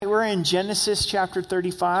we're in Genesis chapter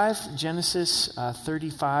 35. Genesis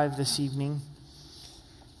 35 this evening.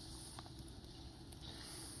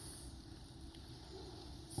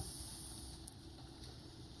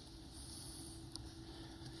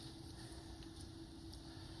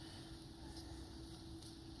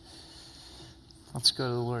 Let's go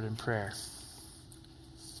to the Lord in prayer.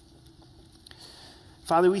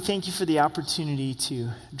 Father, we thank you for the opportunity to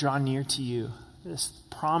draw near to you, this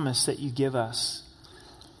promise that you give us,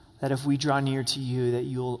 that if we draw near to you, that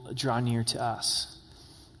you'll draw near to us.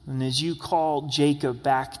 And as you called Jacob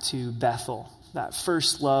back to Bethel, that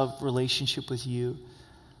first love relationship with you,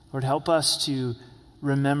 Lord, help us to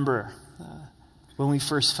remember when we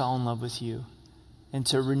first fell in love with you and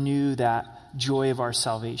to renew that joy of our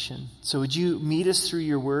salvation. So would you meet us through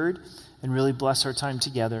your word and really bless our time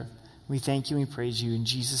together? We thank you and we praise you in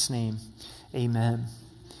Jesus' name. Amen.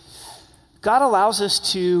 God allows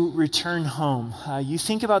us to return home. You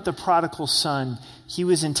think about the prodigal son. He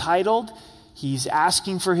was entitled. He's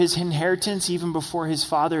asking for his inheritance even before his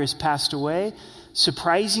father has passed away.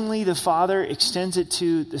 Surprisingly, the father extends it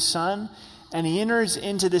to the son, and he enters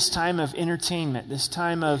into this time of entertainment, this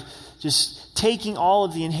time of just taking all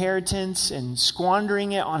of the inheritance and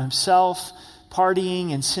squandering it on himself,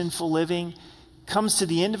 partying and sinful living. Comes to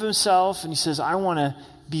the end of himself and he says, I want to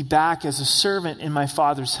be back as a servant in my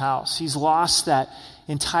father's house. He's lost that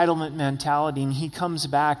entitlement mentality, and he comes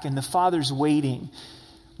back, and the father's waiting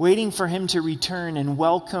for him to return, and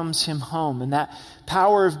welcomes him home. And that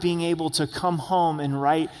power of being able to come home and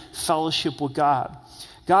right fellowship with God.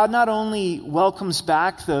 God not only welcomes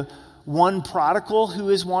back the one prodigal who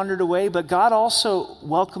has wandered away, but God also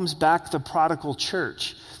welcomes back the prodigal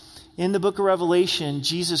church. In the book of Revelation,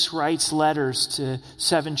 Jesus writes letters to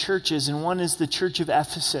 7 churches, and one is the church of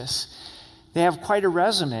Ephesus. They have quite a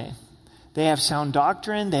resume. They have sound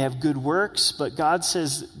doctrine, they have good works, but God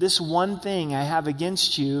says, this one thing I have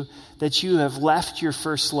against you, that you have left your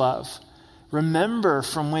first love. Remember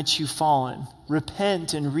from which you've fallen.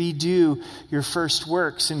 Repent and redo your first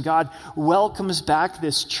works. And God welcomes back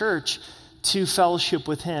this church to fellowship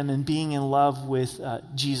with him and being in love with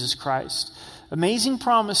Jesus Christ. Amazing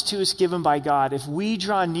promise to us given by God. If we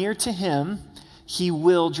draw near to him, he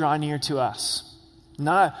will draw near to us.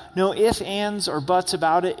 No ifs, ands, or buts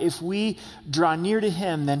about it. If we draw near to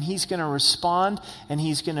him, then he's going to respond and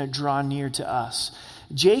he's going to draw near to us.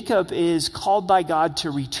 Jacob is called by God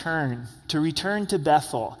to return to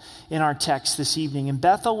Bethel in our text this evening. And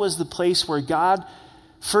Bethel was the place where God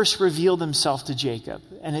first revealed himself to Jacob.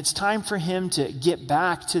 And it's time for him to get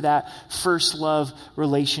back to that first love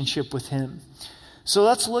relationship with him. So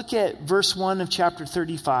let's look at verse 1 of chapter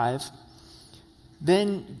 35.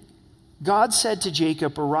 Then God said to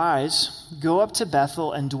Jacob, arise, go up to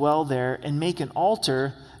Bethel and dwell there, and make an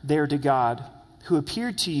altar there to God, who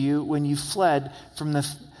appeared to you when you fled from the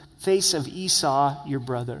face of Esau, your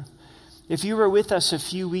brother. If you were with us a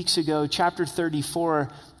few weeks ago, chapter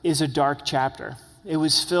 34 is a dark chapter. It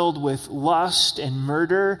was filled with lust and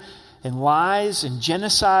murder and lies and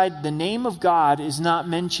genocide. The name of God is not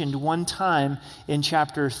mentioned one time in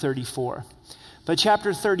chapter 34. But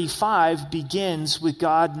chapter 35 begins with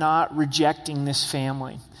God not rejecting this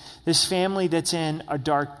family that's in a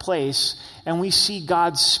dark place. And we see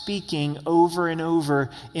God speaking over and over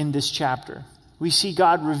in this chapter. We see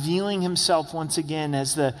God revealing himself once again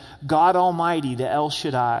as the God Almighty, the El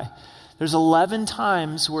Shaddai. There's 11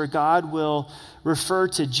 times where God will refer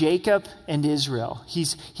to Jacob and Israel.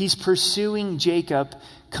 He's pursuing Jacob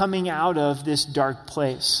coming out of this dark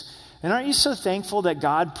place. And aren't you so thankful that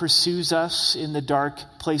God pursues us in the dark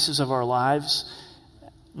places of our lives,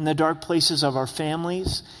 in the dark places of our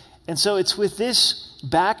families? And so it's with this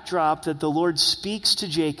backdrop that the Lord speaks to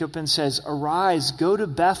Jacob and says, arise, go to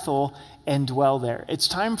Bethel and dwell there. It's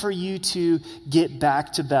time for you to get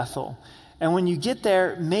back to Bethel. And when you get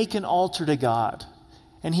there, make an altar to God.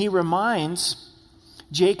 And he reminds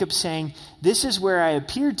Jacob saying, this is where I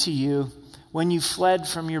appeared to you when you fled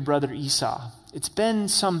from your brother Esau. It's been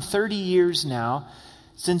some 30 years now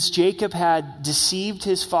since Jacob had deceived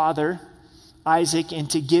his father, Isaac,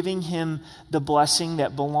 into giving him the blessing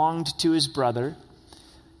that belonged to his brother.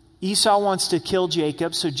 Esau wants to kill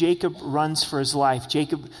Jacob, so Jacob runs for his life.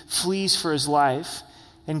 Jacob flees for his life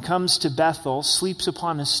and comes to Bethel, sleeps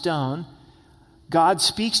upon a stone. God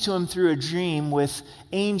speaks to him through a dream with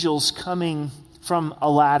angels coming from a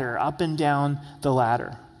ladder, up and down the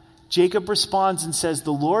ladder. Jacob responds and says,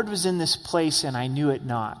 the Lord was in this place and I knew it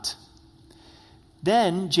not.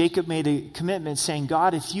 Then Jacob made a commitment saying,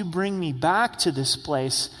 God, if you bring me back to this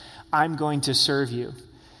place, I'm going to serve you.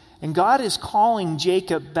 And God is calling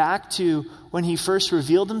Jacob back to when he first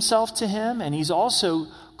revealed himself to him, and he's also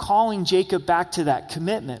calling Jacob back to that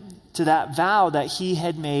commitment, to that vow that he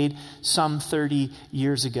had made some 30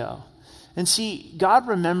 years ago. And see, God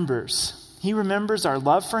remembers. He remembers our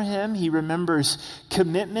love for him. He remembers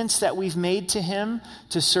commitments that we've made to him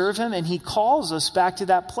to serve him, and he calls us back to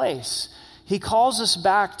that place. He calls us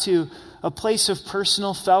back to a place of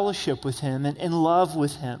personal fellowship with him and love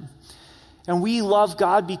with him. And we love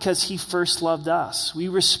God because he first loved us. We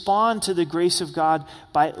respond to the grace of God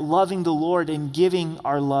by loving the Lord and giving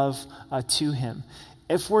our love to him.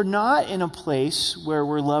 If we're not in a place where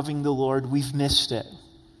we're loving the Lord, we've missed it.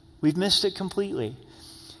 We've missed it completely.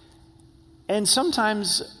 And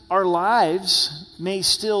sometimes our lives may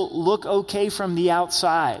still look okay from the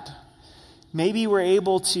outside. Maybe we're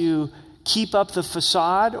able to keep up the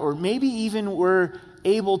facade, or maybe even we're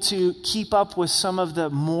able to keep up with some of the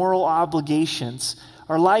moral obligations.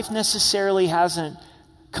 Our life necessarily hasn't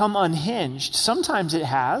come unhinged. Sometimes it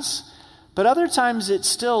has, but other times it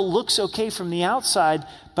still looks okay from the outside,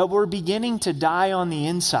 but we're beginning to die on the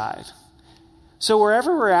inside. So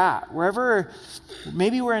wherever we're at,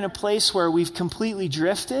 maybe we're in a place where we've completely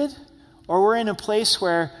drifted, or we're in a place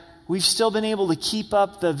where we've still been able to keep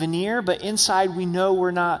up the veneer, but inside we know we're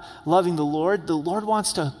not loving the Lord. The Lord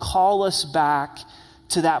wants to call us back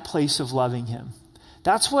to that place of loving him.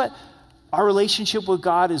 That's what our relationship with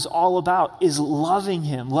God is all about, is loving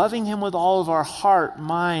him with all of our heart,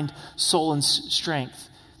 mind, soul, and strength.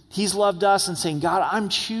 He's loved us and saying, God, I'm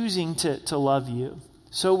choosing to love you.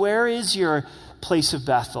 So where is your place of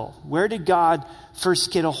Bethel? Where did God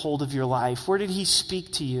first get a hold of your life? Where did he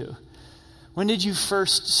speak to you? When did you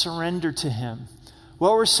first surrender to him?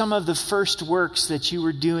 What were some of the first works that you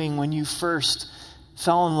were doing when you first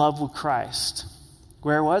fell in love with Christ?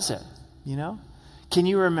 Where was it? Can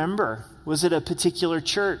you remember? Was it a particular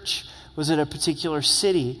church? Was it a particular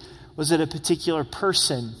city? Was it a particular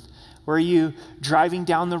person? Were you driving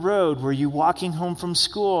down the road? Were you walking home from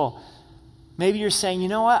school? Maybe you're saying, you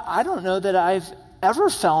know what? I don't know that I've ever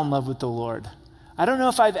fell in love with the Lord. I don't know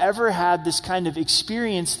if I've ever had this kind of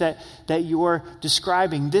experience that you're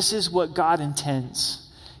describing. This is what God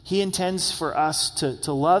intends. He intends for us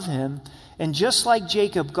to love him. And just like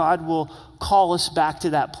Jacob, God will call us back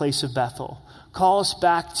to that place of Bethel. Call us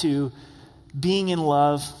back to being in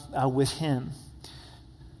love with him.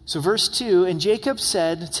 So verse 2, and Jacob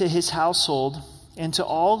said to his household and to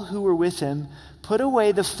all who were with him, put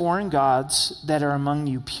away the foreign gods that are among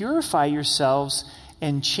you. Purify yourselves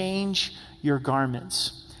and change your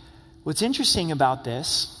garments. What's interesting about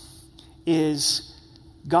this is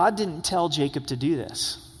God didn't tell Jacob to do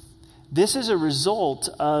this. This is a result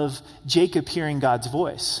of Jacob hearing God's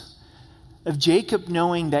voice, of Jacob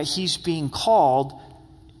knowing that he's being called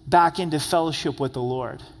back into fellowship with the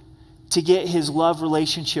Lord, to get his love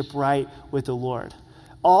relationship right with the Lord.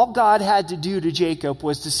 All God had to do to Jacob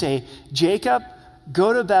was to say, Jacob,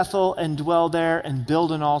 go to Bethel and dwell there and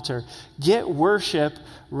build an altar. Get worship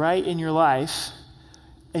right in your life.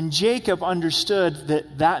 And Jacob understood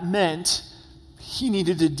that meant he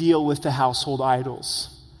needed to deal with the household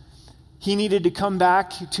idols. He needed to come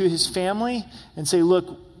back to his family and say,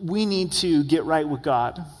 look, we need to get right with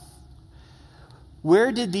God.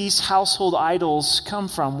 Where did these household idols come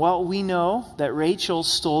from? Well, we know that Rachel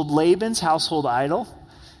stole Laban's household idol.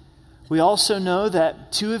 We also know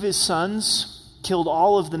that 2 of his sons killed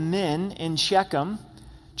all of the men in Shechem,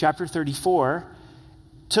 chapter 34,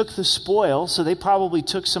 took the spoil, so they probably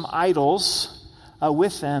took some idols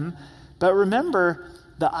with them. But remember,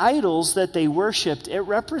 the idols that they worshipped, it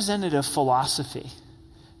represented a philosophy.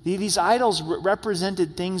 These idols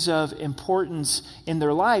represented things of importance in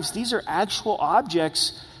their lives. These are actual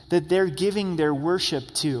objects that they're giving their worship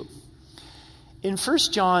to. In 1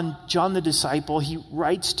 John, John the disciple, he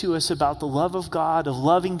writes to us about the love of God, of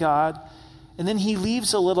loving God, and then he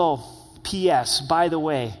leaves a little P.S., by the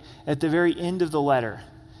way, at the very end of the letter.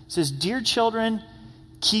 It says, dear children,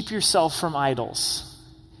 keep yourself from idols.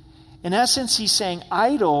 In essence, he's saying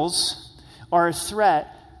idols are a threat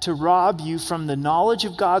to rob you from the knowledge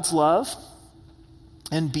of God's love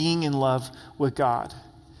and being in love with God.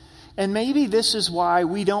 And maybe this is why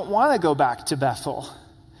we don't want to go back to Bethel,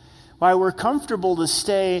 why we're comfortable to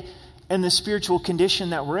stay in the spiritual condition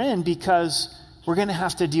that we're in, because we're going to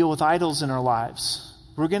have to deal with idols in our lives.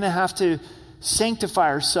 We're going to have to sanctify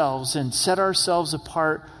ourselves and set ourselves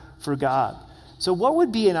apart for God. So what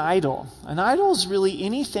would be an idol? An idol is really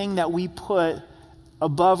anything that we put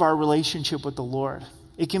above our relationship with the Lord.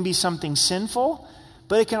 It can be something sinful,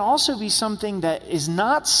 but it can also be something that is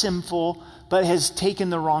not sinful, but has taken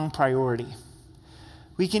the wrong priority.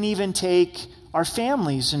 We can even take our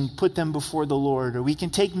families and put them before the Lord, or we can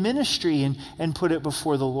take ministry and put it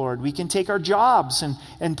before the Lord. We can take our jobs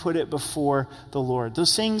and put it before the Lord.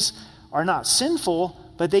 Those things are not sinful,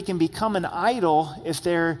 but they can become an idol if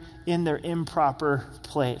they're in their improper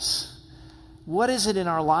place. What is it in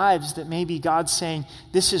our lives that maybe God's saying,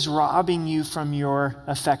 this is robbing you from your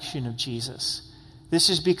affection of Jesus? This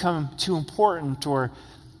has become too important, or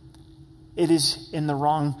it is in the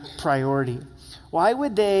wrong priority. Why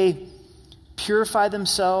would they purify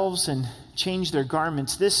themselves and change their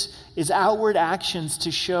garments? This is outward actions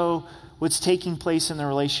to show what's taking place in their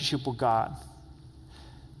relationship with God.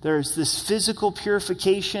 There's this physical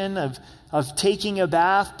purification of taking a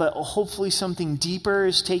bath, but hopefully something deeper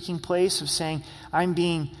is taking place of saying, I'm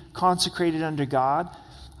being consecrated unto God.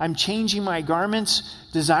 I'm changing my garments,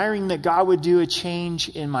 desiring that God would do a change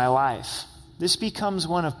in my life. This becomes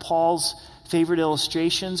one of Paul's favorite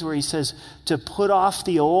illustrations where he says to put off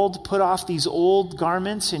the old, put off these old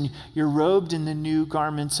garments, and you're robed in the new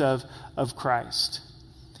garments of Christ.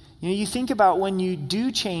 You think about when you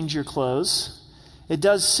do change your clothes, it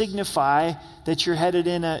does signify that you're headed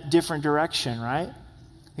in a different direction, right?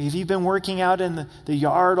 If you've been working out in the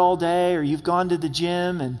yard all day, or you've gone to the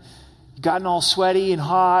gym and gotten all sweaty and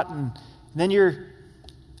hot, and then you're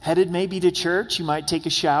headed maybe to church, you might take a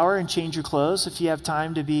shower and change your clothes if you have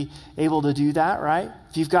time to be able to do that, right?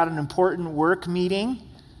 If you've got an important work meeting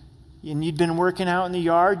and you've been working out in the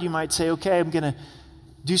yard, you might say, okay, I'm going to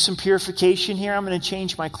do some purification here. I'm going to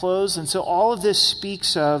change my clothes. And so all of this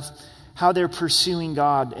speaks of how they're pursuing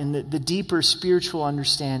God and the deeper spiritual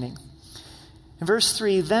understanding. In verse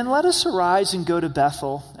 3, then let us arise and go to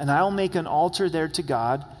Bethel, and I will make an altar there to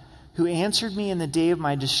God, who answered me in the day of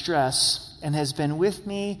my distress, and has been with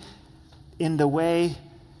me in the way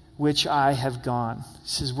which I have gone. He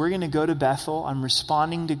says, we're going to go to Bethel. I'm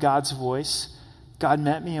responding to God's voice. God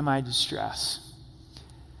met me in my distress.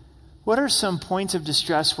 What are some points of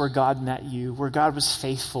distress where God met you, where God was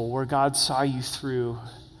faithful, where God saw you through?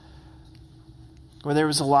 Where there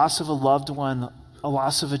was a loss of a loved one, a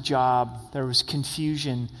loss of a job, there was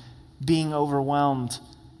confusion, being overwhelmed,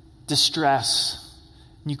 distress.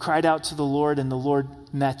 And you cried out to the Lord and the Lord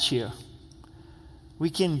met you.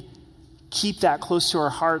 We can keep that close to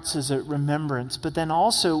our hearts as a remembrance. But then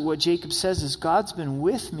also what Jacob says is God's been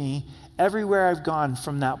with me everywhere I've gone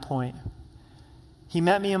from that point. He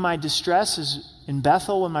met me in my distress as in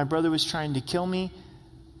Bethel when my brother was trying to kill me.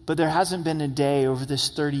 But there hasn't been a day over this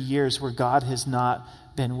 30 years where God has not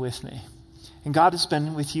been with me. And God has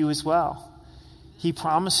been with you as well. He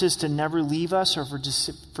promises to never leave us or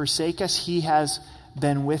forsake us. He has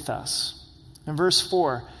been with us. In verse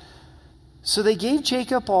 4, so they gave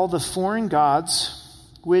Jacob all the foreign gods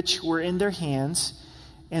which were in their hands,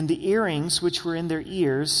 and the earrings which were in their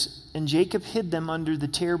ears, and Jacob hid them under the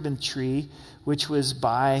terebinth tree which was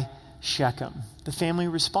by Shechem. The family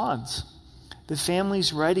responds. The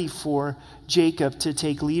family's ready for Jacob to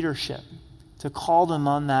take leadership, to call them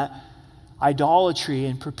on that idolatry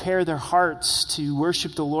and prepare their hearts to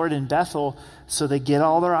worship the Lord in Bethel so they get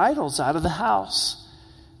all their idols out of the house.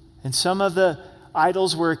 And some of the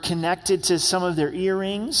idols were connected to some of their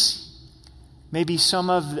earrings. Maybe some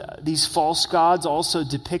of these false gods also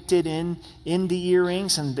depicted in the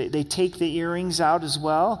earrings, and they take the earrings out as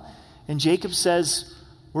well. And Jacob says,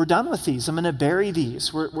 we're done with these. I'm going to bury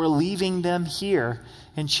these. We're leaving them here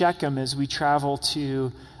in Shechem as we travel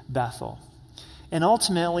to Bethel. And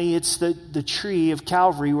ultimately, it's the tree of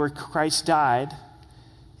Calvary where Christ died.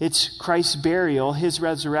 It's Christ's burial, his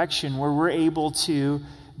resurrection, where we're able to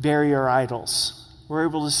bury our idols. We're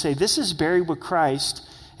able to say, this is buried with Christ,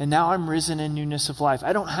 and now I'm risen in newness of life.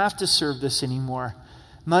 I don't have to serve this anymore.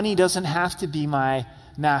 Money doesn't have to be my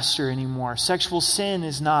master anymore. Sexual sin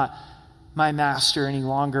is not my master any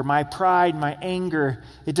longer. My pride, my anger,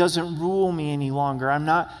 it doesn't rule me any longer. I'm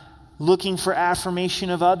not looking for affirmation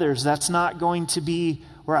of others. That's not going to be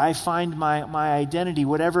where I find my identity.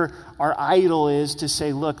 Whatever our idol is, to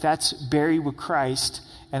say, look, that's buried with Christ,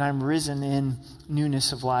 and I'm risen in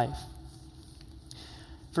newness of life.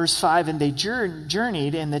 Verse 5, and they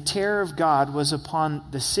journeyed, and the terror of God was upon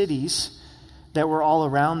the cities that were all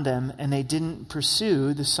around them, and they didn't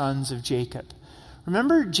pursue the sons of Jacob.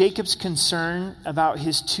 Remember Jacob's concern about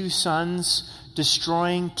his two sons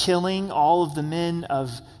killing all of the men of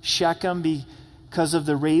Shechem because of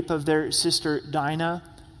the rape of their sister Dinah?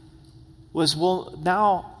 Well,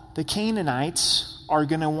 now the Canaanites are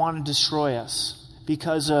going to want to destroy us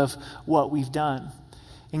because of what we've done.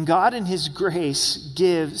 And God in his grace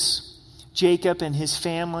gives Jacob and his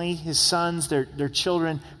family, his sons, their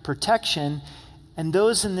children, protection. And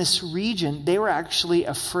those in this region, they were actually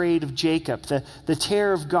afraid of Jacob. The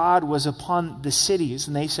terror of God was upon the cities.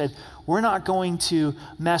 And they said, we're not going to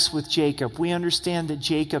mess with Jacob. We understand that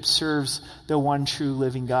Jacob serves the one true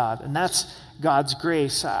living God. And that's God's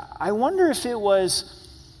grace. I wonder if it was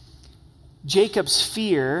Jacob's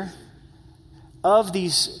fear of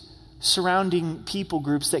these surrounding people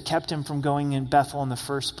groups that kept him from going in Bethel in the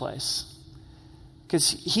first place. Because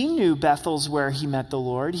he knew Bethel's where he met the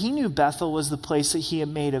Lord. He knew Bethel was the place that he had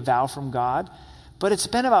made a vow from God. But it's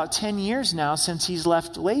been about 10 years now since he's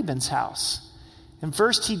left Laban's house. And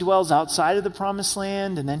first he dwells outside of the promised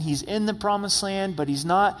land, and then he's in the promised land, but he's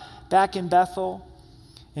not back in Bethel.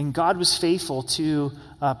 And God was faithful to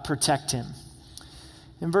protect him.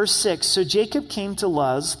 In verse 6, so Jacob came to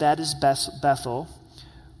Luz, that is Bethel,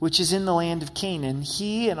 which is in the land of Canaan,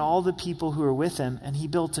 he and all the people who were with him, and he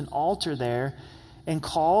built an altar there and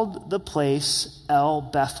called the place El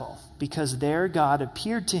Bethel, because there God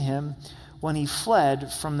appeared to him when he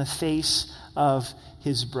fled from the face of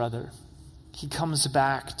his brother. He comes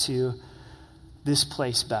back to this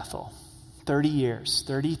place, Bethel, 30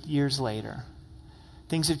 years later.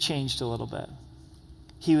 Things have changed a little bit.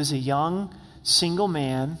 He was a young, single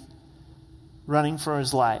man running for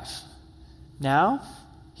his life. Now,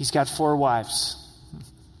 he's got 4 wives,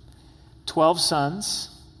 12 sons,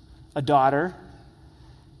 a daughter,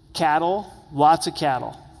 cattle, lots of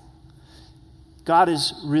cattle. God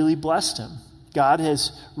has really blessed him. God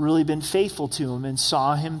has really been faithful to him and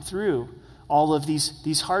saw him through all of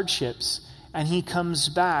these hardships. And he comes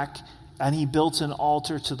back and he built an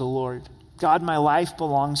altar to the Lord. God, my life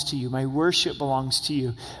belongs to you. My worship belongs to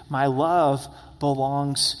you. My love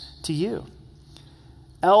belongs to you.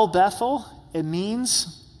 El Bethel, it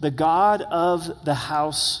means the God of the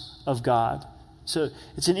house of God. So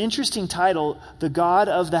it's an interesting title, the God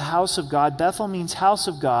of the house of God. Bethel means house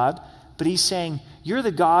of God, but he's saying, you're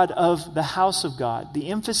the God of the house of God. The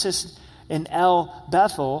emphasis in El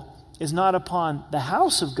Bethel is not upon the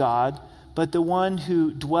house of God, but the one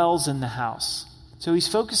who dwells in the house. So he's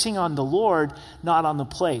focusing on the Lord, not on the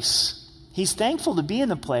place. He's thankful to be in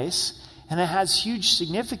the place, and it has huge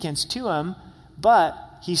significance to him, but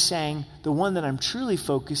he's saying the one that I'm truly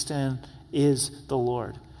focused in is the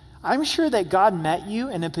Lord. I'm sure that God met you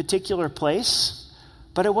in a particular place,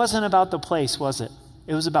 but it wasn't about the place, was it?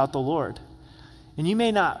 It was about the Lord. And you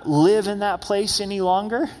may not live in that place any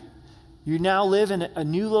longer. You now live in a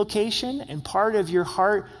new location, and part of your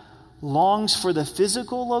heart longs for the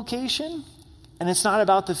physical location, and it's not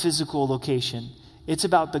about the physical location. It's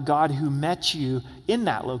about the God who met you in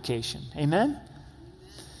that location. Amen?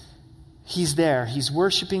 He's there. He's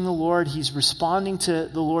worshiping the Lord. He's responding to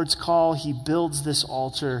the Lord's call. He builds this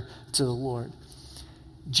altar to the Lord.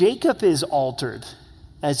 Jacob is altered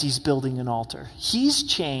as he's building an altar. He's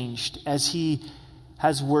changed as he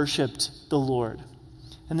has worshiped the Lord.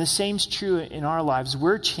 And the same's true in our lives.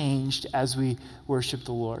 We're changed as we worship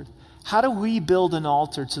the Lord. How do we build an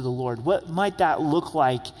altar to the Lord? What might that look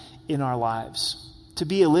like in our lives? To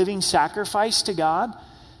be a living sacrifice to God?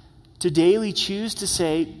 To daily choose to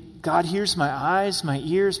say, God, here's my eyes, my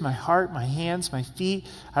ears, my heart, my hands, my feet.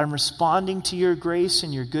 I'm responding to your grace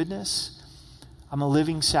and your goodness. I'm a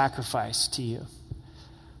living sacrifice to you.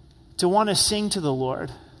 To want to sing to the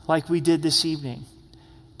Lord like we did this evening.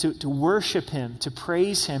 To worship him, to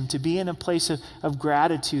praise him, to be in a place of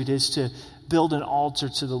gratitude is to build an altar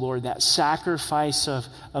to the Lord, that sacrifice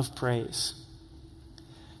of praise.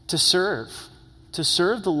 To serve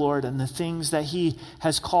the Lord and the things that he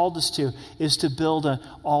has called us to is to build an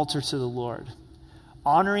altar to the Lord.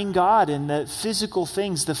 Honoring God in the physical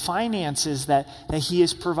things, the finances that he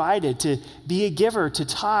has provided, to be a giver, to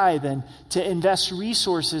tithe, and to invest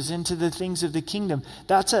resources into the things of the kingdom.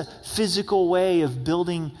 That's a physical way of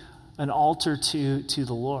building an altar to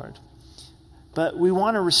the Lord. But we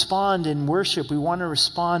want to respond in worship. We want to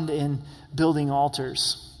respond in building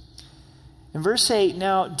altars. In verse 8,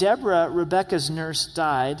 now Deborah, Rebekah's nurse,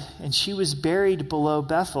 died, and she was buried below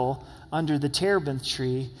Bethel under the terebinth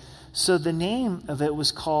tree. So the name of it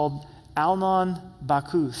was called Alnon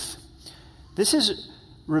Bakuth. This is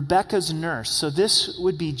Rebekah's nurse. So this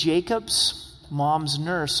would be Jacob's mom's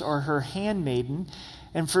nurse or her handmaiden.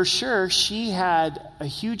 And for sure, she had a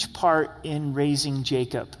huge part in raising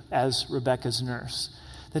Jacob as Rebekah's nurse.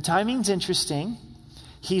 The timing's interesting.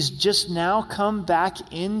 He's just now come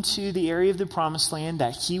back into the area of the promised land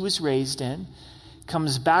that he was raised in,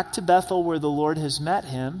 comes back to Bethel where the Lord has met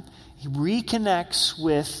him. He reconnects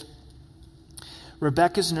with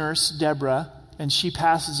Rebekah's nurse, Deborah, and she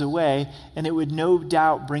passes away, and it would no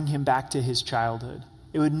doubt bring him back to his childhood.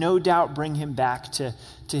 It would no doubt bring him back to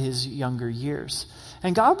his younger years.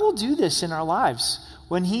 And God will do this in our lives.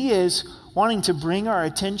 When he is wanting to bring our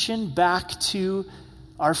attention back to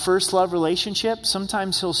our first love relationship,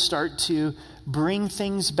 sometimes he'll start to bring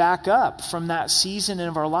things back up from that season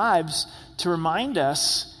of our lives to remind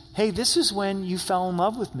us, hey, this is when you fell in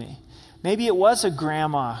love with me. Maybe it was a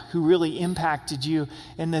grandma who really impacted you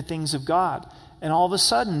in the things of God. And all of a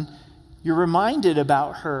sudden, you're reminded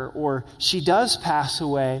about her, or she does pass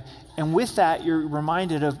away. And with that, you're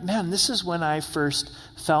reminded of, man, this is when I first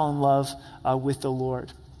fell in love with the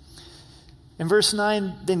Lord. In verse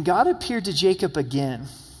 9, then God appeared to Jacob again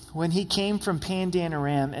when he came from Padan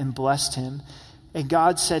Aram and blessed him. And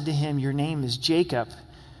God said to him, your name is Jacob.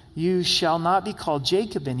 You shall not be called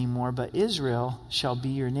Jacob anymore, but Israel shall be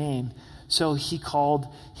your name. So he called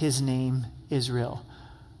his name Israel.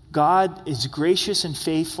 God is gracious and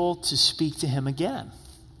faithful to speak to him again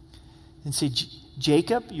and say,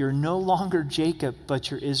 Jacob, you're no longer Jacob,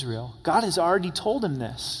 but you're Israel. God has already told him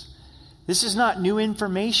this. This is not new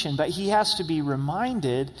information, but he has to be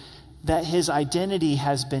reminded that his identity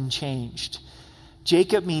has been changed.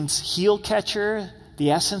 Jacob means heel catcher.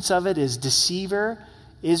 The essence of it is deceiver.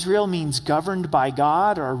 Israel means governed by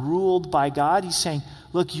God or ruled by God. He's saying,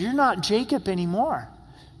 look, you're not Jacob anymore.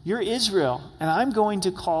 You're Israel, and I'm going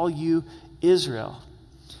to call you Israel.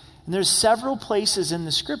 And there's several places in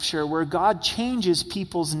the scripture where God changes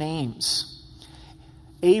people's names.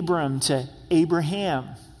 Abram to Abraham,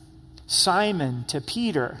 Simon to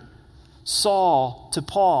Peter, Saul to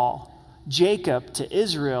Paul, Jacob to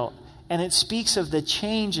Israel. And it speaks of the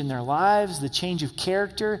change in their lives, the change of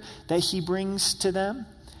character that he brings to them.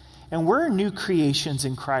 And we're new creations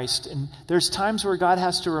in Christ. And there's times where God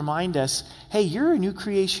has to remind us, hey, you're a new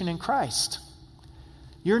creation in Christ.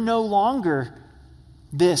 You're no longer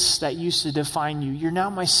this that used to define you. You're now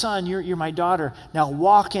my son. You're my daughter. Now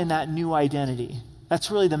walk in that new identity. That's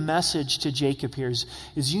really the message to Jacob here is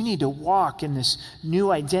you need to walk in this new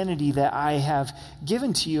identity that I have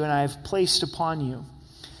given to you and I have placed upon you.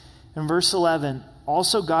 In verse 11,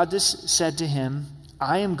 also God just said to him,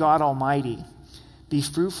 I am God Almighty. Be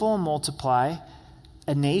fruitful and multiply.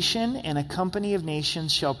 A nation and a company of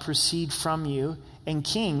nations shall proceed from you, and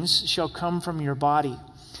kings shall come from your body.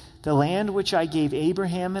 The land which I gave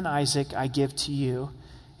Abraham and Isaac I give to you,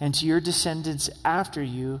 and to your descendants after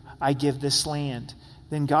you I give this land.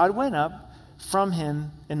 Then God went up from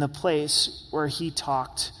him in the place where he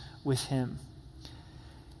talked with him.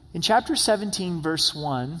 In chapter 17, verse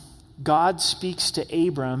 1, God speaks to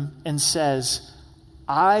Abram and says,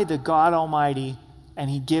 I, the God Almighty, and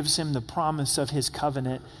he gives him the promise of his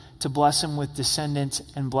covenant to bless him with descendants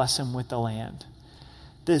and bless him with the land.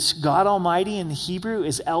 This God Almighty in the Hebrew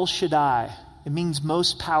is El Shaddai. It means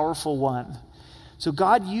most powerful one. So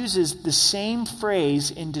God uses the same phrase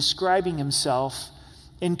in describing himself,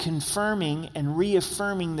 in confirming and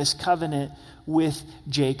reaffirming this covenant with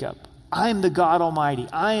Jacob. I am the God Almighty.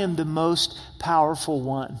 I am the most powerful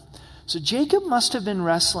one. So Jacob must have been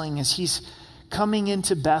wrestling as he's coming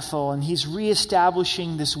into Bethel and he's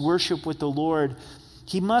reestablishing this worship with the Lord.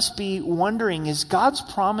 He must be wondering, is God's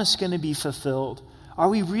promise going to be fulfilled? Are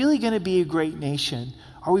we really going to be a great nation?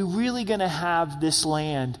 Are we really going to have this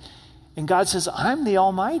land? And God says, I'm the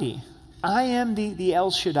Almighty. I am the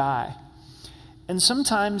El Shaddai. And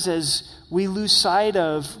sometimes as we lose sight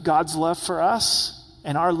of God's love for us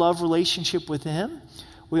and our love relationship with him,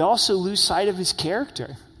 we also lose sight of his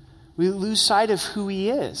character. We lose sight of who he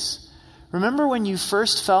is. Remember when you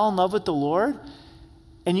first fell in love with the Lord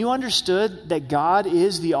and you understood that God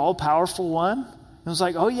is the all-powerful one? It was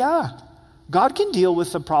like, oh yeah, God can deal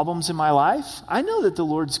with the problems in my life. I know that the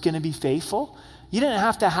Lord's going to be faithful. You didn't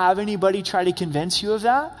have to have anybody try to convince you of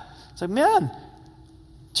that. It's like, man,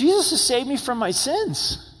 Jesus has saved me from my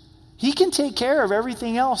sins. He can take care of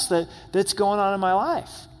everything else that's going on in my life.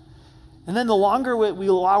 And then the longer we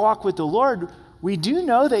walk with the Lord, we do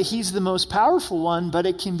know that he's the most powerful one, but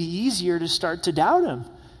it can be easier to start to doubt him.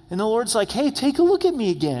 And the Lord's like, hey, take a look at me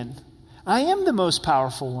again. I am the most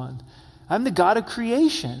powerful one. I'm the God of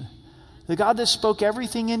creation, the God that spoke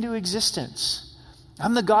everything into existence.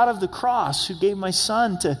 I'm the God of the cross who gave my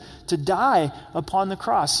son to die upon the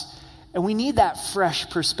cross. And we need that fresh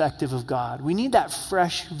perspective of God. We need that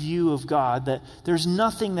fresh view of God, that there's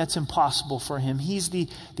nothing that's impossible for him. He's the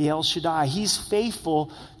El Shaddai. He's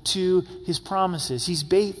faithful to his promises. He's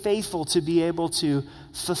faithful to be able to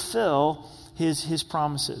fulfill his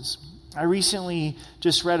promises. I recently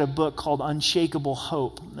just read a book called Unshakable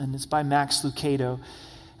Hope, and it's by Max Lucado.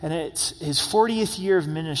 And it's his 40th year of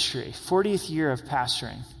ministry, 40th year of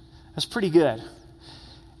pastoring. That's pretty good.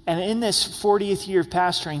 And in this 40th year of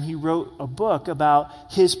pastoring, he wrote a book about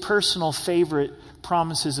his personal favorite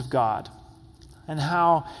promises of God and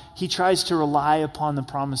how he tries to rely upon the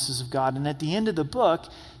promises of God. And at the end of the book,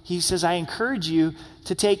 he says, I encourage you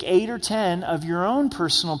to take 8 or 10 of your own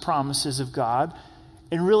personal promises of God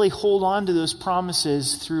and really hold on to those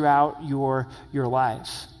promises throughout your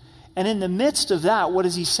life. And in the midst of that, what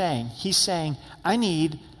is he saying? He's saying, I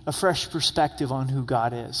need a fresh perspective on who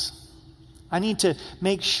God is. I need to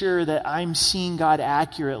make sure that I'm seeing God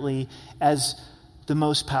accurately as the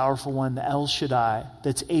most powerful one, the El Shaddai,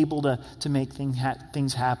 that's able to make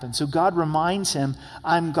things happen. So God reminds him,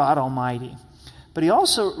 I'm God Almighty. But he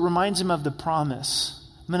also reminds him of the promise.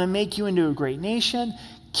 I'm going to make you into a great nation.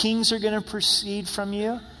 Kings are going to proceed from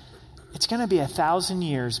you. It's going to be 1,000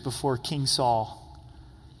 years before King Saul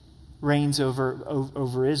reigns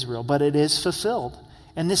over Israel. But it is fulfilled.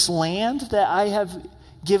 And this land that I have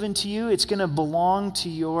given to you, it's going to belong to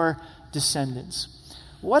your descendants.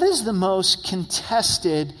 What is the most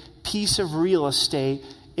contested piece of real estate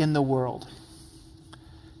in the world?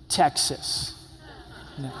 Texas.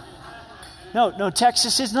 No,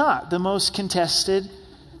 Texas is not the most contested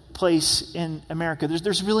place in America.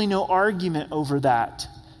 There's really no argument over that.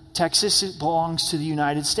 Texas belongs to the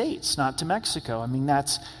United States, not to Mexico. I mean,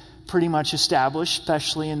 that's pretty much established,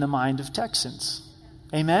 especially in the mind of Texans.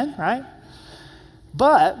 Amen, right?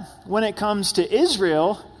 But when it comes to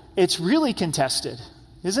Israel, it's really contested,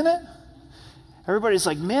 isn't it? Everybody's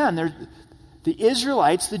like, man, the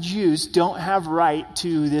Israelites, the Jews, don't have right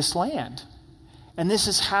to this land. And this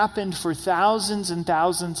has happened for thousands and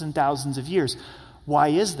thousands and thousands of years. Why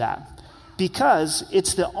is that? Because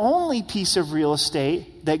it's the only piece of real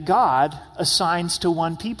estate that God assigns to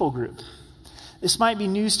one people group. This might be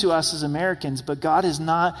news to us as Americans, but God has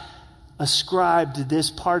not ascribed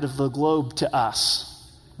this part of the globe to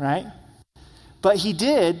us, right? But he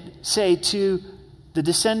did say to the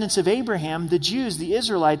descendants of Abraham, the Jews, the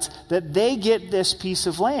Israelites, that they get this piece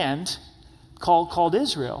of land called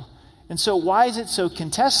Israel. And so why is it so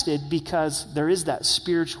contested? Because there is that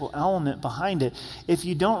spiritual element behind it. If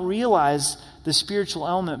you don't realize the spiritual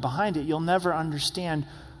element behind it, you'll never understand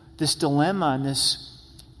this dilemma and this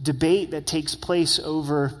debate that takes place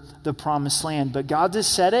over the promised land. But God has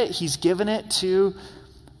said it. He's given it to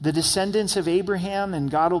the descendants of Abraham,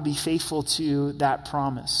 and God will be faithful to that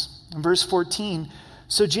promise. In verse 14,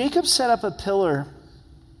 so Jacob set up a pillar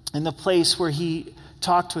in the place where he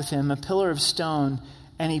talked with him, a pillar of stone,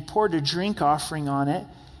 and he poured a drink offering on it,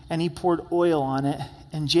 and he poured oil on it.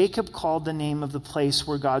 And Jacob called the name of the place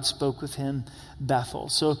where God spoke with him Bethel.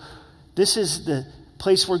 So this is the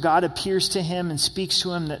place where God appears to him and speaks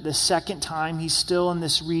to him the second time. He's still in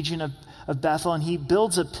this region of Bethel, and he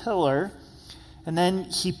builds a pillar, and then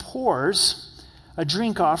he pours a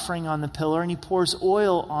drink offering on the pillar, and he pours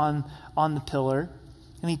oil on the pillar,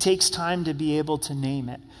 and he takes time to be able to name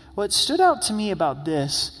it. What stood out to me about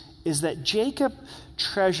this is that Jacob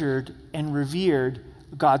treasured and revered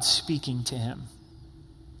God speaking to him.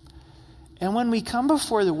 And when we come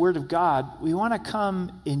before the Word of God, we want to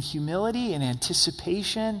come in humility and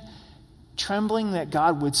anticipation, trembling that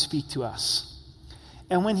God would speak to us.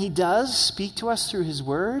 And when he does speak to us through his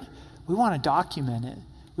Word, we want to document it.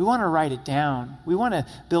 We want to write it down. We want to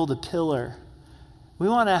build a pillar. We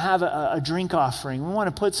want to have a drink offering. We want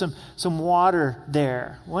to put some water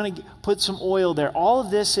there. We want to put some oil there. All of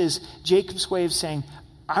this is Jacob's way of saying,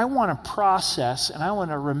 I want to process and I want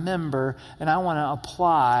to remember and I want to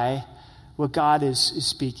apply what God is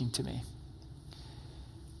speaking to me.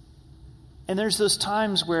 And there's those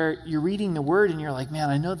times where you're reading the Word and you're like, man,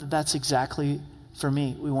 I know that that's exactly for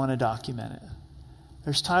me. We want to document it.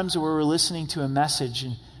 There's times where we're listening to a message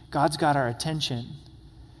and God's got our attention.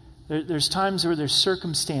 There's times where there's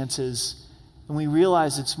circumstances and we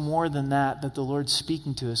realize it's more than that the Lord's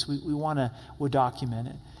speaking to us. We'll document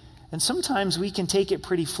it. And sometimes we can take it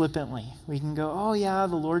pretty flippantly. We can go, oh yeah,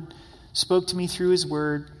 the Lord spoke to me through his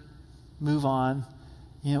Word. Move on.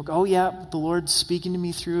 Oh yeah, the Lord's speaking to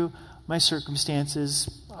me through my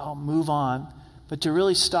circumstances. I'll move on. But to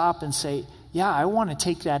really stop and say, yeah, I want to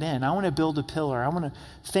take that in. I want to build a pillar. I want to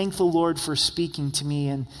thank the Lord for speaking to me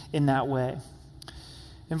in that way.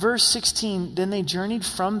 In verse 16, then they journeyed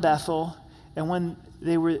from Bethel, and when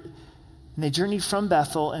there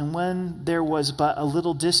was but a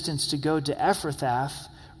little distance to go to Ephrathah,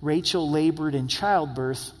 Rachel labored in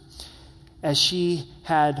childbirth, as she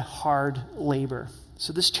had hard labor.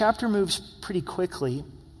 So this chapter moves pretty quickly.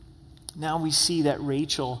 Now we see that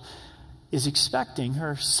Rachel is expecting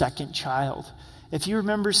her second child. If you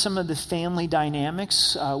remember some of the family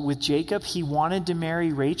dynamics with Jacob, he wanted to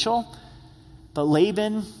marry Rachel, but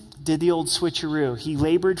Laban did the old switcheroo. He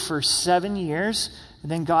labored for 7 years,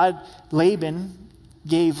 and then Laban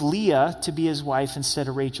gave Leah to be his wife instead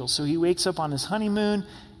of Rachel. So he wakes up on his honeymoon,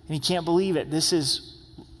 and he can't believe it. This is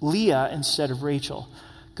Leah instead of Rachel.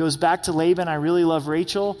 Goes back to Laban, I really love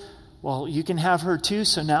Rachel. Well, you can have her too,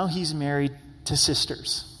 so now he's married to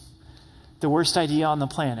sisters. The worst idea on the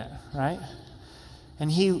planet, right?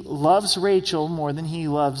 And he loves Rachel more than he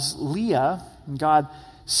loves Leah, and God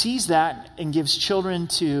sees that and gives children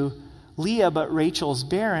to Leah, but Rachel's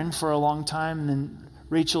barren for a long time, and then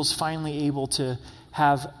Rachel's finally able to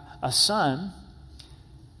have a son.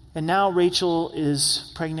 And now Rachel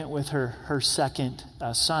is pregnant with her second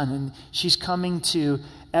son, and she's coming to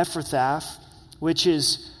Ephrathah, which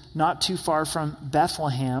is not too far from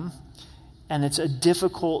Bethlehem, and it's a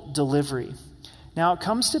difficult delivery. Now it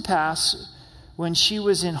comes to pass when she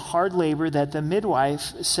was in hard labor that the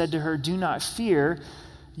midwife said to her, "Do not fear,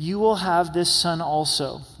 you will have this son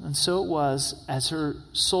also." And so it was, as her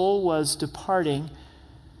soul was departing,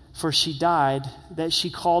 for she died, that she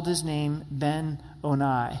called his name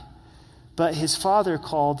Ben-Oni. But his father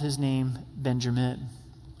called his name Benjamin.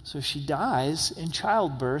 So she dies in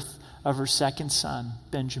childbirth of her second son,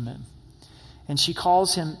 Benjamin. And she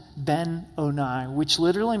calls him Ben-Oni, which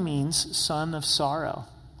literally means son of sorrow.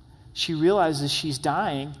 She realizes she's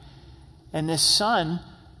dying, and this son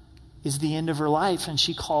is the end of her life, and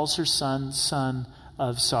she calls her son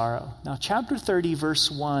of sorrow. Now, chapter 30, verse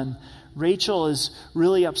 1, Rachel is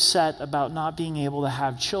really upset about not being able to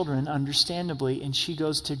have children, understandably, and she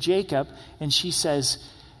goes to Jacob, and she says,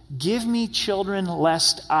 "Give me children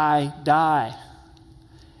lest I die."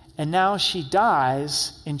 And now she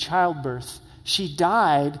dies in childbirth. She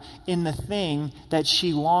died in the thing that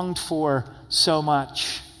she longed for so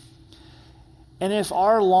much. And if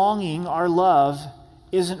our longing, our love,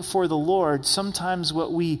 isn't for the Lord, sometimes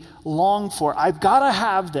what we long for, I've got to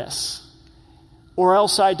have this, or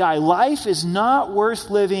else I die. Life is not worth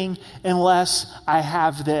living unless I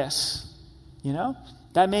have this. You know?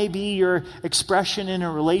 That may be your expression in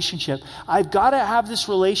a relationship. I've got to have this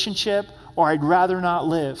relationship, or I'd rather not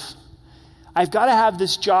live. I've got to have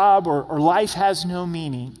this job, or life has no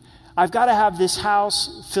meaning. I've got to have this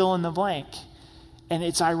house, fill in the blank. And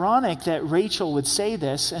it's ironic that Rachel would say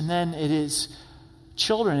this, and then it is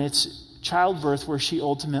children, it's childbirth where she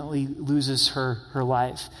ultimately loses her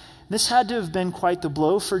life. This had to have been quite the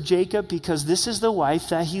blow for Jacob, because this is the wife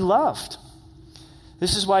that he loved.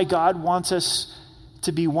 This is why God wants us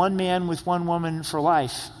to be one man with one woman for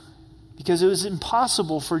life, because it was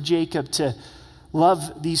impossible for Jacob to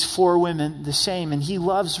love these 4 women the same, and he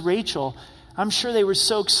loves Rachel. I'm sure they were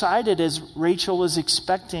so excited as Rachel was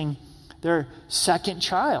expecting their second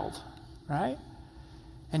child, right?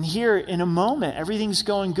 And here in a moment, everything's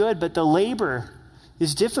going good, but the labor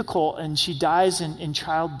is difficult, and she dies in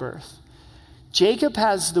childbirth. Jacob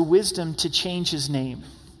has the wisdom to change his name,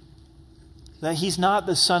 that he's not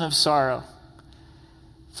the son of sorrow.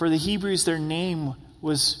 For the Hebrews, their name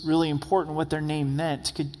was really important, what their name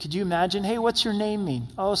meant. Could you imagine, hey, what's your name mean?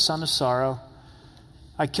 Oh, son of sorrow.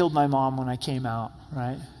 I killed my mom when I came out,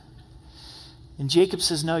 right? And Jacob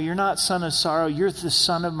says, no, you're not son of sorrow. You're the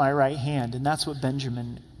son of my right hand. And that's what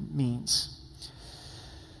Benjamin means.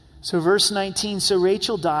 So verse 19, so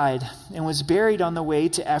Rachel died and was buried on the way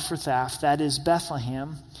to Ephrathah, that is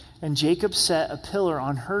Bethlehem. And Jacob set a pillar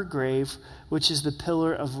on her grave, which is the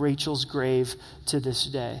pillar of Rachel's grave to this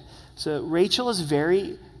day. So Rachel is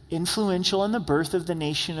very influential in the birth of the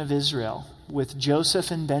nation of Israel with Joseph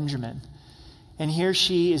and Benjamin. And here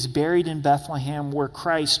she is buried in Bethlehem, where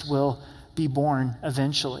Christ will be born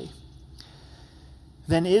eventually.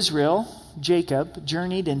 Then Israel, Jacob,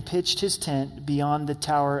 journeyed and pitched his tent beyond the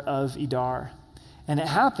tower of Edar. And it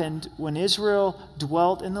happened when Israel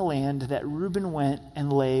dwelt in the land that Reuben went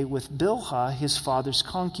and lay with Bilhah, his father's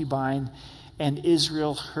concubine, and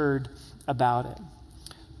Israel heard about it.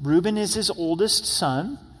 Reuben is his oldest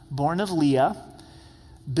son, born of Leah.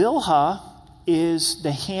 Bilhah is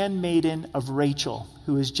the handmaiden of Rachel,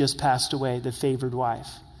 who has just passed away, the favored wife.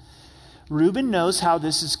 Reuben knows how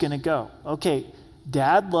this is going to go. Okay,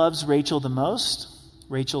 dad loves Rachel the most.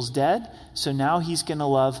 Rachel's dead, so now he's going to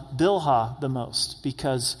love Bilhah the most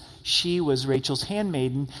because she was Rachel's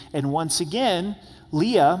handmaiden. And once again,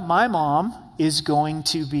 Leah, my mom, is going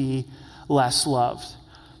to be less loved.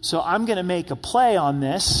 So I'm going to make a play on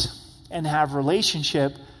this and have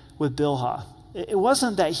relationship with Bilhah. It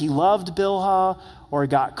wasn't that he loved Bilhah or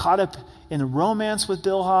got caught up in a romance with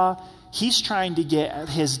Bilhah. He's trying to get at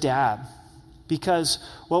his dad. Because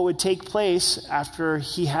what would take place after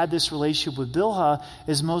he had this relationship with Bilhah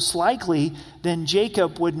is most likely then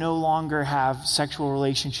Jacob would no longer have sexual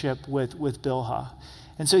relationship with Bilhah.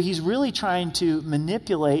 And so he's really trying to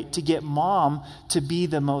manipulate to get mom to be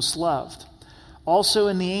the most loved. Also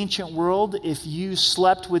in the ancient world, if you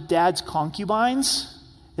slept with dad's concubines,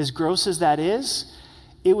 as gross as that is,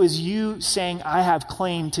 it was you saying, I have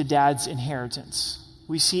claim to dad's inheritance.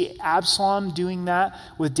 We see Absalom doing that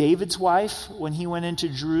with David's wife when he went into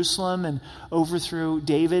Jerusalem and overthrew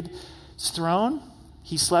David's throne.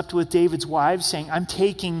 He slept with David's wives saying, I'm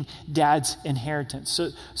taking dad's inheritance.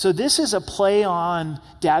 So this is a play on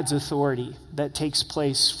dad's authority that takes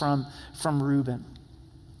place from Reuben.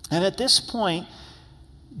 And at this point,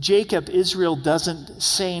 Jacob, Israel, doesn't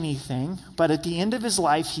say anything, but at the end of his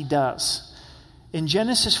life, he does. In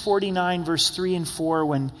Genesis 49, verse 3 and 4,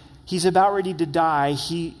 when he's about ready to die,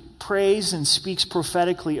 he prays and speaks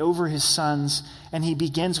prophetically over his sons, and he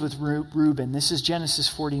begins with Reuben. This is Genesis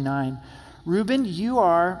 49. Reuben, you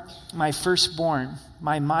are my firstborn,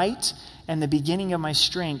 my might, and the beginning of my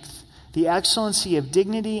strength, the excellency of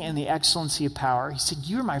dignity and the excellency of power. He said,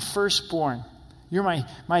 you're my firstborn. You're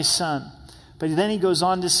my son. But then he goes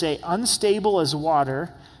on to say, unstable as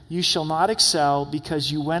water, you shall not excel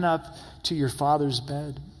because you went up to your father's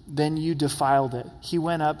bed. Then you defiled it. He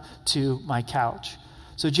went up to my couch.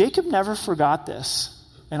 So Jacob never forgot this.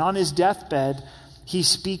 And on his deathbed, he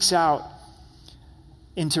speaks out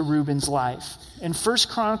into Reuben's life. In 1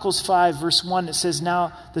 Chronicles 5, verse 1, it says,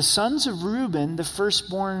 now the sons of Reuben, the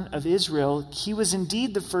firstborn of Israel, he was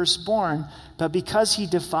indeed the firstborn, but because he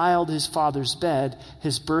defiled his father's bed,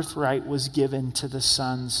 his birthright was given to the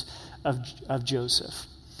sons of Joseph.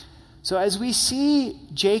 So as we see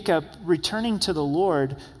Jacob returning to the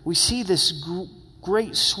Lord, we see this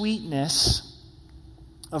great sweetness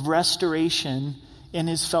of restoration in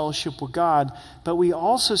his fellowship with God, but we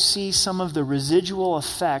also see some of the residual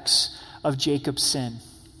effects of Jacob's sin.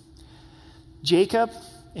 Jacob,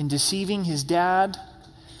 in deceiving his dad,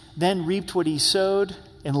 then reaped what he sowed,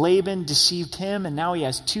 and Laban deceived him, and now he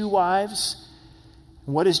has 2 wives.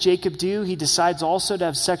 And what does Jacob do? He decides also to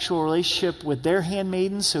have sexual relationship with their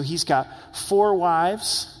handmaidens, so he's got 4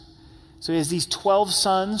 wives. So he has these 12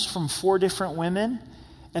 sons from 4 different women.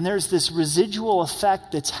 And there's this residual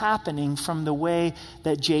effect that's happening from the way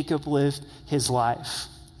that Jacob lived his life.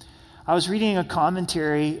 I was reading a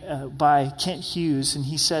commentary by Kent Hughes, and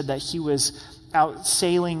he said that he was out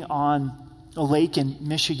sailing on a lake in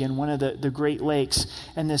Michigan, one of the Great Lakes,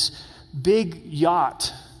 and this big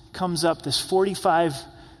yacht comes up, this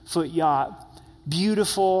 45-foot yacht,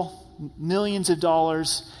 beautiful, millions of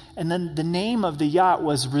dollars, and then the name of the yacht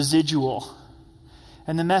was Residual.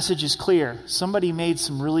 And the message is clear. Somebody made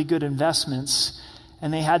some really good investments,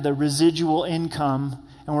 and they had the residual income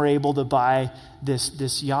and were able to buy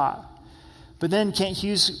this yacht. But then Kent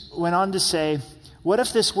Hughes went on to say, what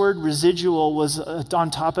if this word residual was on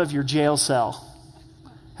top of your jail cell?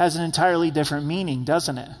 Has an entirely different meaning,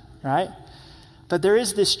 doesn't it? Right? But there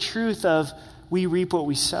is this truth of we reap what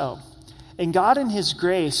we sow. And God in his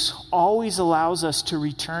grace always allows us to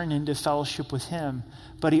return into fellowship with him.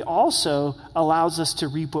 But he also allows us to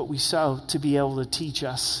reap what we sow to be able to teach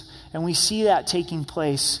us. And we see that taking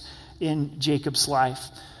place in Jacob's life.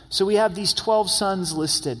 So we have these 12 sons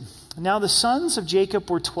listed. Now the sons of Jacob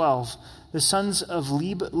were 12. The sons of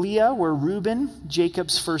Leah were Reuben,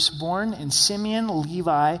 Jacob's firstborn, and Simeon,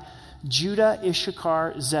 Levi, Judah,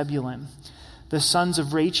 Issachar, Zebulun. The sons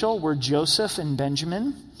of Rachel were Joseph and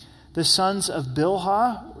Benjamin. The sons of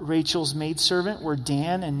Bilhah, Rachel's maidservant, were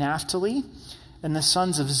Dan and Naphtali. And the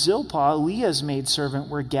sons of Zilpah, Leah's maidservant,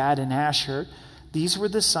 were Gad and Asher. These were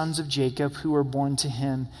the sons of Jacob who were born to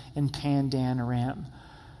him in Pandan Aram.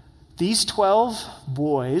 These 12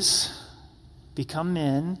 boys become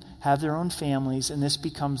men, have their own families, and this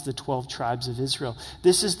becomes the 12 tribes of Israel.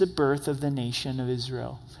 This is the birth of the nation of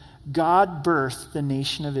Israel. God birthed the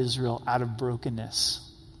nation of Israel out of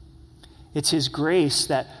brokenness. It's his grace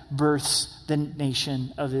that births the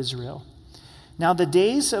nation of Israel. Now the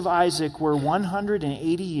days of Isaac were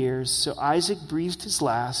 180 years, so Isaac breathed his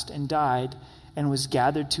last and died and was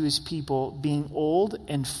gathered to his people, being old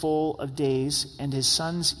and full of days, and his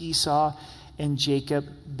sons Esau and Jacob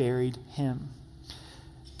buried him.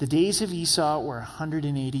 The days of Esau were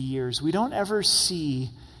 180 years. We don't ever see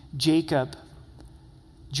Jacob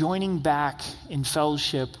joining back in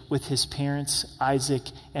fellowship with his parents, Isaac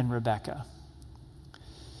and Rebekah.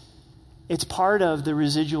 It's part of the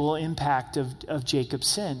residual impact of Jacob's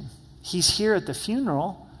sin. He's here at the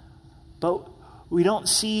funeral, but we don't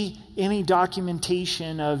see any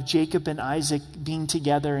documentation of Jacob and Isaac being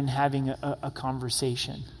together and having a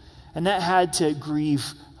conversation. And that had to grieve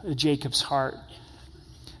Jacob's heart.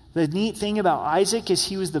 The neat thing about Isaac is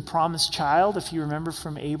he was the promised child, if you remember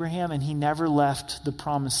from Abraham, and he never left the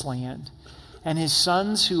promised land. and his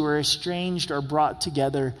sons who were estranged are brought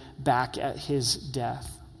together back at his death.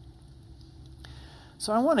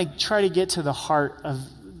 So I want to try to get to the heart of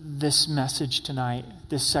this message tonight,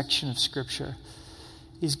 this section of Scripture,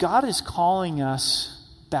 is God is calling us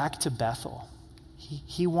back to Bethel.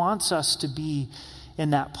 He wants us to be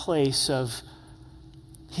in that place of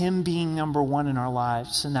him being number one in our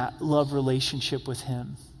lives and that love relationship with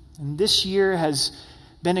him. And this year has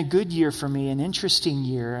been a good year for me, an interesting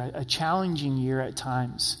year, a challenging year at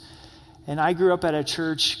times. And I grew up at a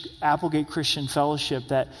church, Applegate Christian Fellowship,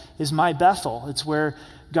 that is my Bethel. It's where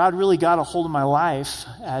God really got a hold of my life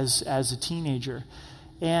as a teenager.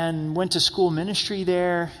 And went to school ministry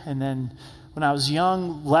there, and then when I was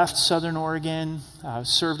young, left Southern Oregon,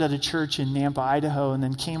 served at a church in Nampa, Idaho, and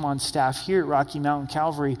then came on staff here at Rocky Mountain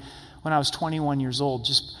Calvary when I was 21 years old,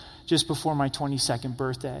 just before my 22nd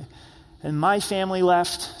birthday. And my family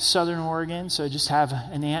left Southern Oregon, so I just have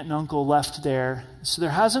an aunt and uncle left there. So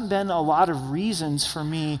there hasn't been a lot of reasons for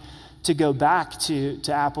me to go back to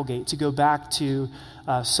Applegate, to go back to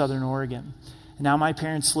Southern Oregon. And now my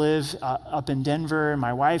parents live up in Denver, and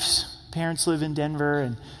my wife's parents live in Denver,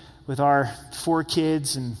 and with our 4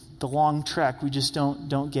 kids and the long trek, we just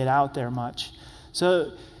don't get out there much.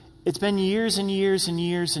 So it's been years and years and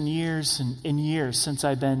years and years and years since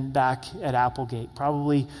I've been back at Applegate.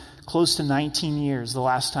 Probably close to 19 years, the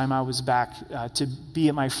last time I was back to be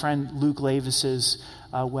at my friend Luke Lavis's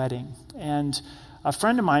wedding. And a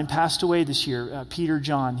friend of mine passed away this year, Peter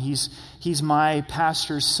John. He's my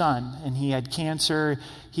pastor's son, and he had cancer.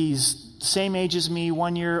 He's the same age as me,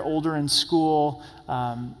 1 year older in school.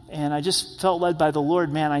 And I just felt led by the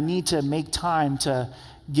Lord, man, I need to make time to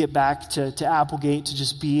get back to Applegate to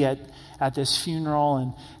just be at this funeral.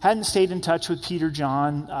 And hadn't stayed in touch with Peter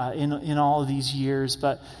John in all of these years,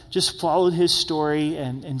 but just followed his story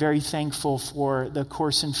and very thankful for the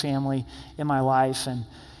Corson family in my life.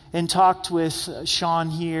 And talked with Sean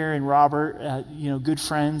here and Robert, good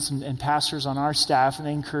friends and pastors on our staff, and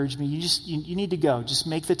they encouraged me, you need to go. Just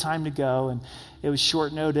make the time to go. And it was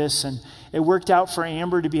short notice, and it worked out for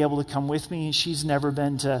Amber to be able to come with me. She's never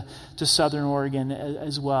been to Southern Oregon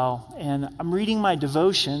as well. And I'm reading my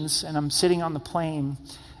devotions, and I'm sitting on the plane,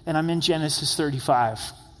 and I'm in Genesis 35.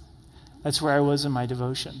 That's where I was in my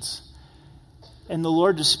devotions. And the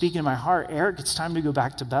Lord was speaking to my heart, Eric, it's time to go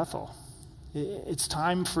back to Bethel. It's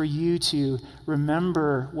time for you to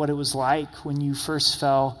remember what it was like when you first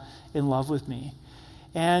fell in love with me.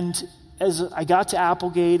 And as I got to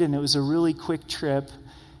Applegate, and it was a really quick trip,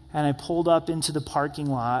 and I pulled up into the parking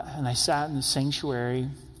lot, and I sat in the sanctuary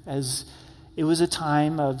as it was a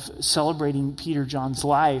time of celebrating Peter John's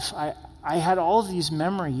life. I had all of these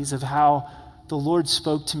memories of how the Lord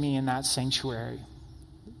spoke to me in that sanctuary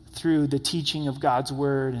through the teaching of God's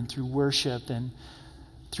word and through worship and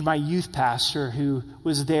through my youth pastor who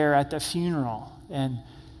was there at the funeral, and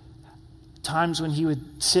times when he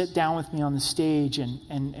would sit down with me on the stage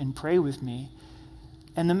and pray with me.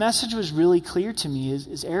 And the message was really clear to me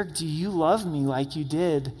is Eric, do you love me like you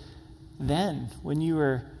did then when you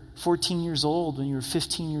were 14 years old, when you were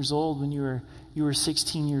 15 years old, when you were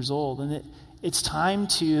 16 years old? And it's time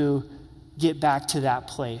to get back to that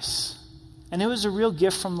place. And it was a real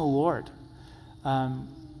gift from the Lord.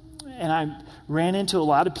 And I ran into a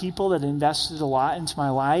lot of people that invested a lot into my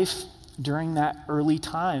life during that early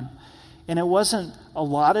time. And it wasn't a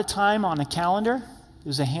lot of time on a calendar. It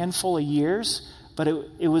was a handful of years, but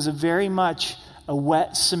it was a very much a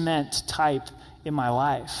wet cement type in my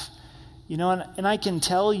life. And I can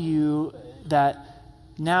tell you that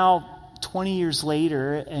now, 20 years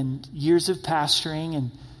later, and years of pastoring,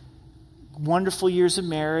 and wonderful years of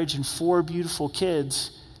marriage, and 4 beautiful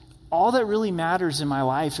kids, all that really matters in my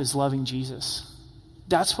life is loving Jesus.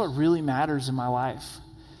 That's what really matters in my life.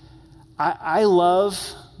 I love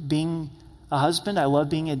being a husband. I love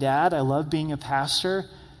being a dad. I love being a pastor.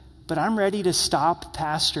 But I'm ready to stop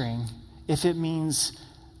pastoring if it means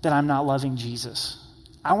that I'm not loving Jesus.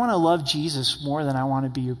 I want to love Jesus more than I want to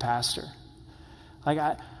be your pastor.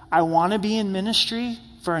 I want to be in ministry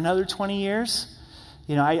for another 20 years.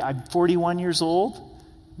 I'm 41 years old.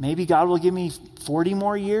 Maybe God will give me 40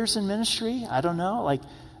 more years in ministry. I don't know.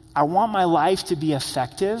 I want my life to be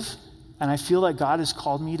effective, and I feel that God has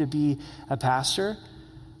called me to be a pastor.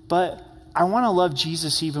 But I want to love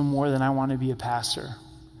Jesus even more than I want to be a pastor.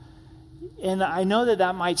 And I know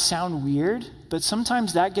that might sound weird, but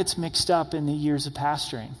sometimes that gets mixed up in the years of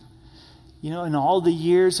pastoring. In all the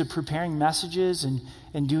years of preparing messages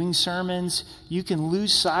and doing sermons, you can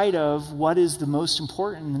lose sight of what is the most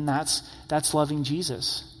important, and that's loving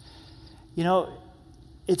Jesus.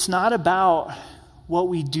 It's not about what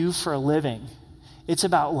we do for a living. It's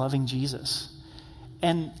about loving Jesus.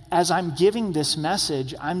 And as I'm giving this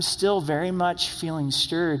message, I'm still very much feeling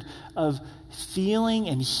stirred of feeling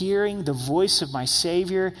and hearing the voice of my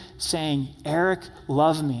Savior saying, Eric,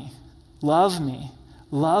 love me, love me,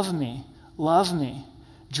 love me, love me.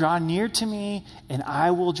 Draw near to me, and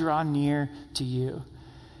I will draw near to you.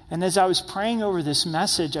 And as I was praying over this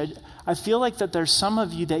message, I feel like that there's some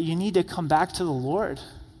of you that you need to come back to the Lord.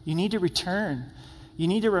 You need to return. You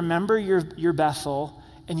need to remember your Bethel,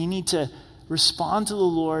 and you need to respond to the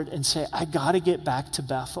Lord and say, I got to get back to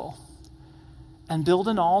Bethel. And build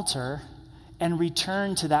an altar and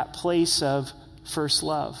return to that place of first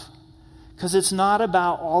love. Because it's not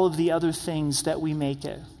about all of the other things that we make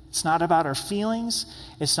it. It's not about our feelings.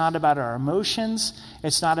 It's not about our emotions.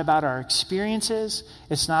 It's not about our experiences.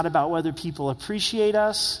 It's not about whether people appreciate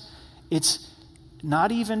us. It's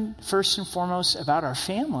not even first and foremost about our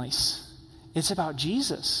families. It's about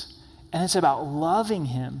Jesus. And it's about loving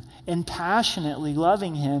him and passionately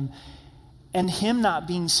loving him and him not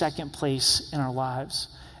being second place in our lives.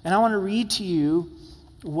 And I want to read to you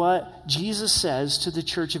what Jesus says to the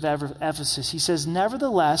church of Ephesus. He says,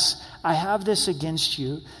 nevertheless, I have this against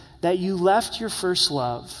you, that you left your first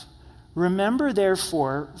love. Remember,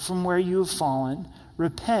 therefore, from where you have fallen,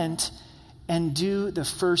 repent and do the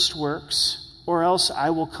first works, or else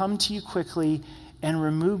I will come to you quickly and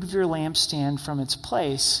remove your lampstand from its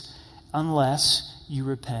place, unless you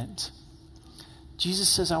repent. Jesus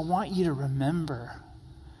says, I want you to remember.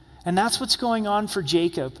 And that's what's going on for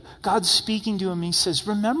Jacob. God's speaking to him. He says,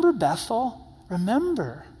 remember Bethel?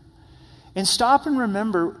 Remember. And stop and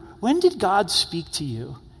remember, when did God speak to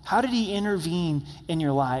you? How did he intervene in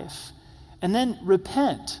your life? And then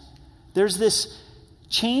repent. There's this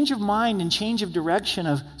change of mind and change of direction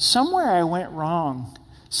of somewhere I went wrong.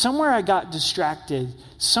 Somewhere I got distracted.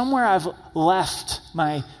 Somewhere I've left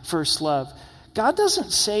my first love. God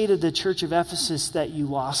doesn't say to the church of Ephesus that you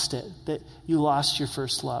lost it, that you lost your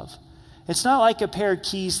first love. It's not like a pair of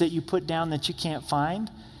keys that you put down that you can't find.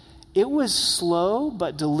 It was slow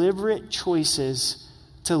but deliberate choices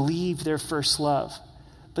to leave their first love.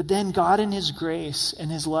 But then God in his grace and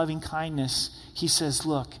his loving kindness, he says,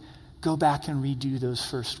 look, go back and redo those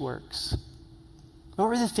first works. What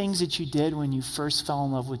were the things that you did when you first fell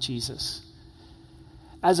in love with Jesus?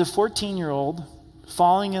 As a 14-year-old,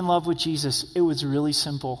 falling in love with Jesus, it was really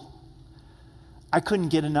simple. I couldn't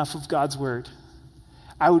get enough of God's word.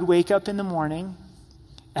 I would wake up in the morning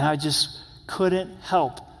and I just couldn't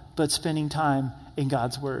help but spending time in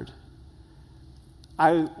God's word.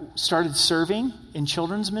 I started serving in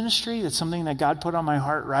children's ministry. That's something that God put on my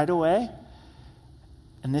heart right away.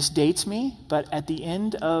 And this dates me, but at the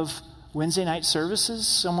end of Wednesday night services,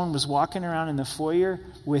 someone was walking around in the foyer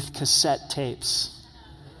with cassette tapes.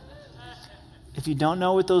 If you don't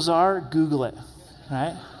know what those are, Google it,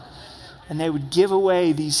 right? And they would give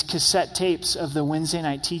away these cassette tapes of the Wednesday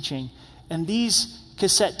night teaching. And these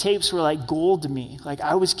cassette tapes were like gold to me. Like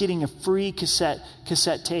I was getting a free cassette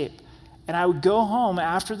tape. And I would go home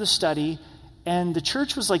after the study, and the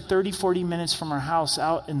church was like 30, 40 minutes from our house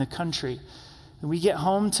out in the country. And we get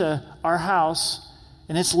home to our house,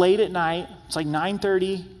 and it's late at night. It's like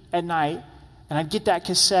 9:30 at night. And I'd get that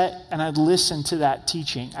cassette, and I'd listen to that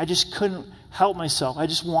teaching. I just couldn't help myself. I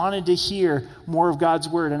just wanted to hear more of God's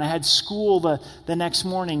word. And I had school the next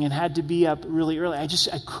morning and had to be up really early. I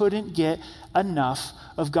couldn't get enough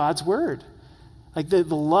of God's word. Like the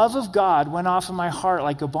love of God went off in my heart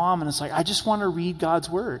like a bomb. And it's like, I just want to read God's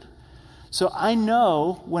word. So I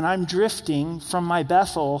know when I'm drifting from my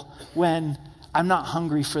Bethel, when I'm not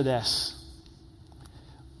hungry for this.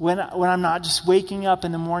 When I'm not just waking up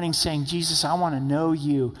in the morning saying, Jesus, I want to know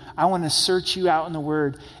you. I want to search you out in the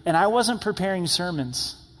word. And I wasn't preparing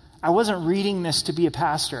sermons. I wasn't reading this to be a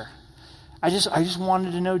pastor. I just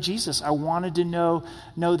wanted to know Jesus. I wanted to know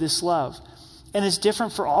this love. And it's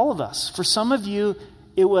different for all of us. For some of you,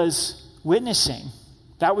 it was witnessing.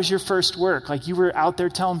 That was your first work. Like you were out there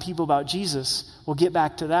telling people about Jesus. We'll get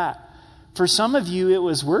back to that. For some of you, it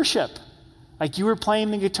was worship. Like you were playing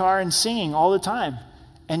the guitar and singing all the time.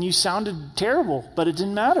 And you sounded terrible, but it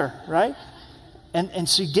didn't matter, right? And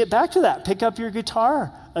so you get back to that. Pick up your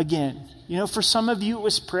guitar again. You know, for some of you, it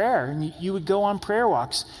was prayer. And you would go on prayer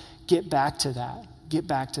walks. Get back to that. Get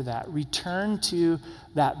back to that. Return to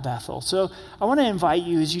that Bethel. So I want to invite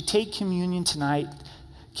you as you take communion tonight.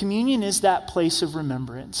 Communion is that place of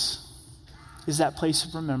remembrance. Is that place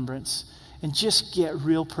of remembrance. And just get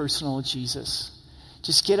real personal with Jesus.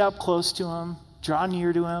 Just get up close to him. Draw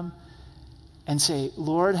near to him. And say,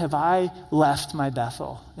 Lord, have I left my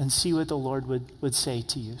Bethel? And see what the Lord would say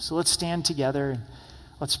to you. So let's stand together and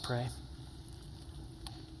let's pray.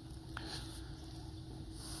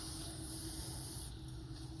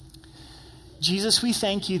 Jesus, we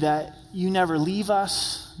thank you that you never leave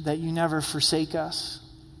us, that you never forsake us,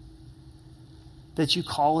 that you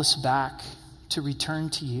call us back to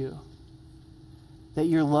return to you, that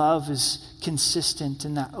your love is consistent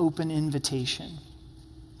in that open invitation.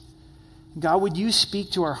 God, would you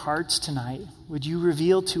speak to our hearts tonight? Would you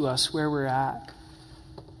reveal to us where we're at?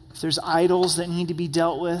 If there's idols that need to be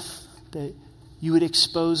dealt with, that you would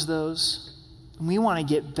expose those. And we want to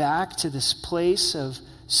get back to this place of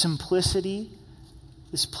simplicity,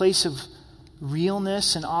 this place of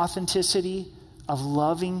realness and authenticity, of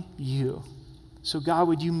loving you. So God,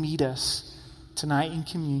 would you meet us tonight in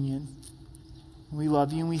communion? We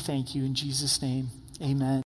love you and we thank you. In Jesus' name, amen.